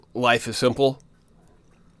life is simple,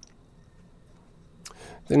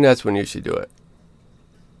 then that's when you should do it.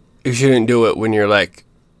 You shouldn't do it when you're like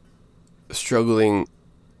struggling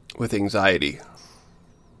with anxiety.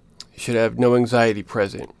 You should have no anxiety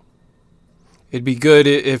present. It'd be good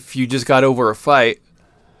if you just got over a fight,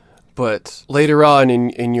 but later on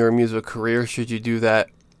in your music career, should you do that?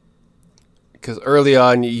 Because early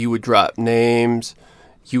on, you would drop names,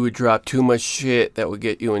 you would drop too much shit that would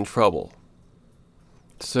get you in trouble.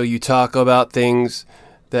 So you talk about things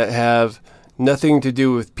that have nothing to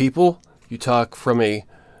do with people. You talk from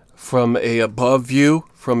a above view,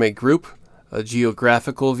 from a group, a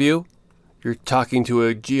geographical view. You're talking to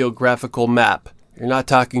a geographical map. You're not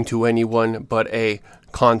talking to anyone but a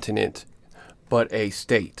continent, but a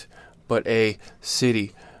state, but a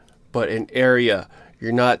city, but an area.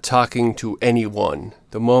 You're not talking to anyone.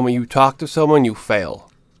 The moment you talk to someone, you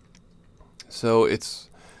fail. So it's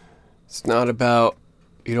not about,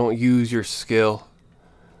 you don't use your skill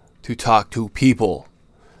to talk to people.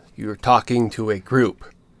 You're talking to a group.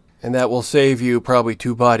 And that will save you probably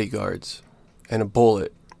 2 bodyguards and a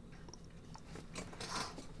bullet.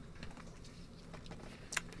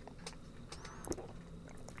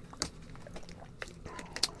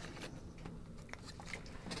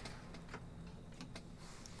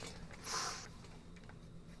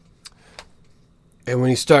 And when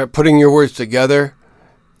you start putting your words together,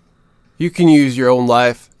 you can use your own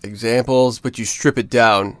life examples, but you strip it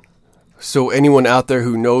down. So anyone out there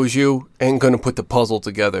who knows you ain't going to put the puzzle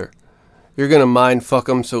together. You're going to mind fuck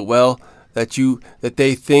them so well that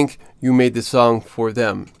they think you made the song for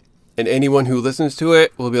them. And anyone who listens to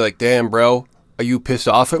it will be like, damn, bro, are you pissed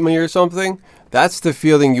off at me or something? That's the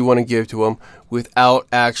feeling you want to give to them without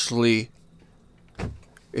actually...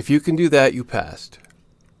 If you can do that, you passed.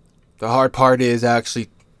 The hard part is actually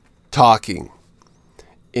talking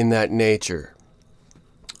in that nature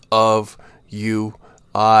of you,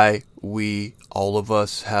 I, we, all of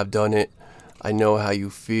us have done it. I know how you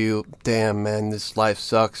feel. Damn, man, this life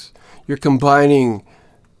sucks. You're combining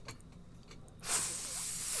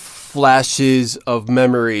flashes of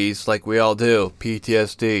memories like we all do.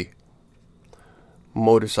 PTSD.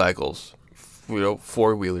 Motorcycles.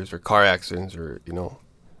 Four-wheelers or car accidents or,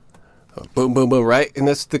 boom, boom, boom, right? And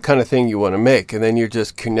that's the kind of thing you want to make. And then you're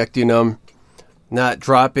just connecting them, not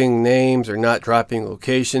dropping names or not dropping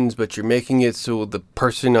locations, but you're making it so the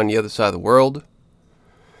person on the other side of the world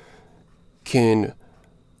can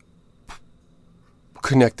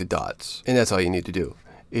connect the dots. And that's all you need to do.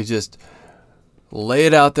 Is just lay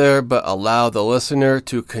it out there, but allow the listener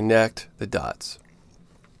to connect the dots.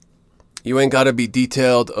 You ain't got to be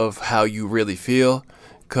detailed of how you really feel,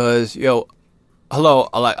 because, hello,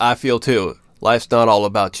 I feel too. Life's not all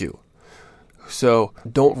about you. So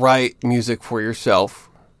don't write music for yourself.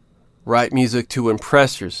 Write music to impress yourself.